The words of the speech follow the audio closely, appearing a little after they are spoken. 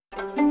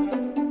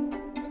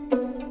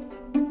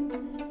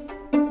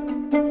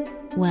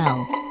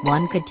Well,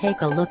 one could take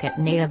a look at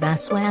Neha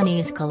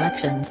Vaswani's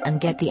collections and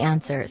get the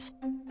answers.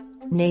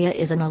 Neha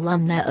is an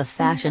alumna of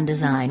fashion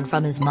design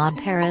from ISMOD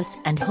Paris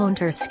and honed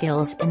her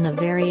skills in the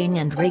varying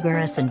and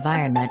rigorous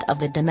environment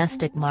of the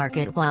domestic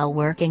market while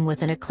working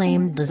with an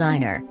acclaimed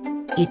designer.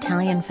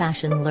 Italian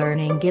fashion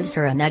learning gives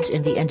her an edge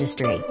in the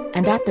industry,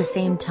 and at the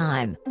same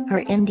time, her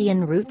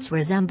Indian roots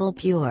resemble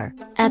pure,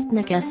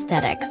 ethnic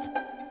aesthetics.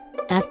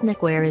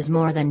 Ethnic wear is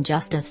more than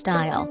just a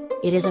style,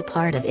 it is a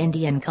part of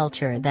Indian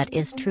culture that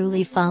is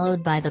truly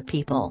followed by the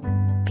people.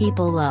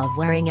 People love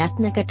wearing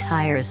ethnic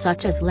attires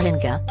such as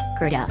lehenga,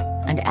 kurta,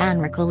 and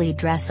anarkali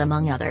dress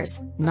among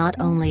others, not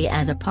only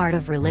as a part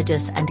of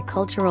religious and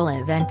cultural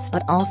events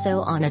but also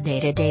on a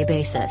day-to-day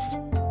basis.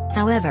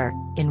 However,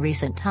 in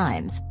recent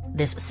times,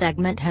 this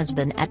segment has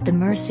been at the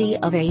mercy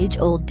of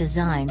age-old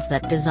designs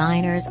that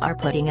designers are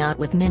putting out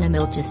with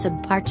minimal to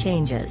subpar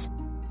changes.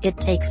 It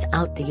takes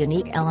out the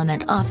unique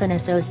element often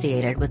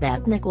associated with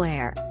ethnic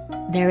wear.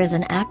 There is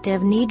an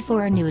active need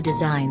for new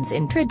designs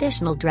in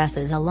traditional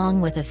dresses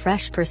along with a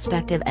fresh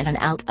perspective and an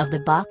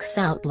out-of-the-box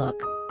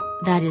outlook.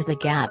 That is the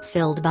gap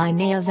filled by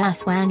Neha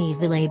Vaswani's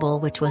The Label,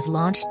 which was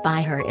launched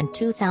by her in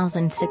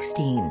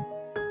 2016.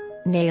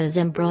 Neha's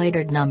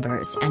embroidered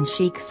numbers and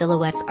chic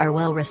silhouettes are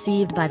well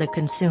received by the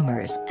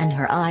consumers, and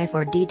her eye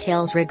for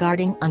details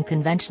regarding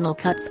unconventional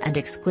cuts and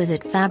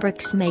exquisite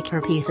fabrics make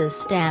her pieces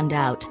stand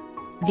out.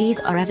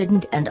 These are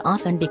evident and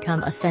often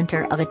become a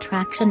center of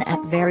attraction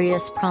at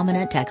various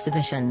prominent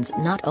exhibitions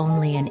not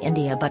only in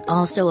India but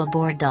also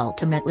abroad,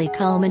 ultimately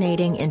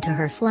culminating into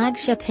her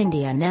flagship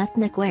Indian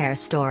ethnic wear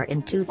store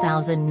in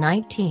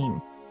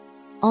 2019.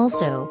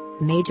 Also,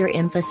 major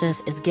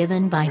emphasis is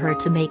given by her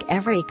to make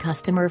every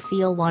customer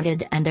feel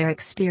wanted and their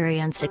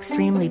experience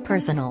extremely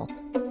personal.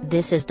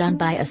 This is done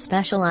by a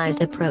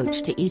specialized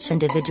approach to each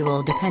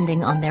individual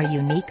depending on their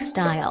unique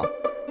style.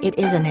 It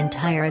is an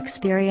entire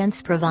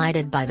experience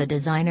provided by the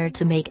designer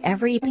to make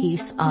every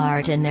piece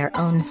art in their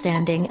own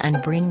standing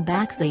and bring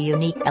back the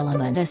unique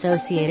element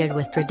associated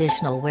with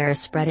traditional wear,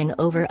 spreading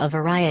over a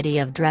variety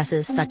of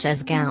dresses such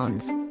as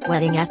gowns,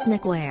 wedding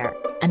ethnic wear,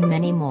 and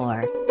many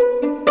more.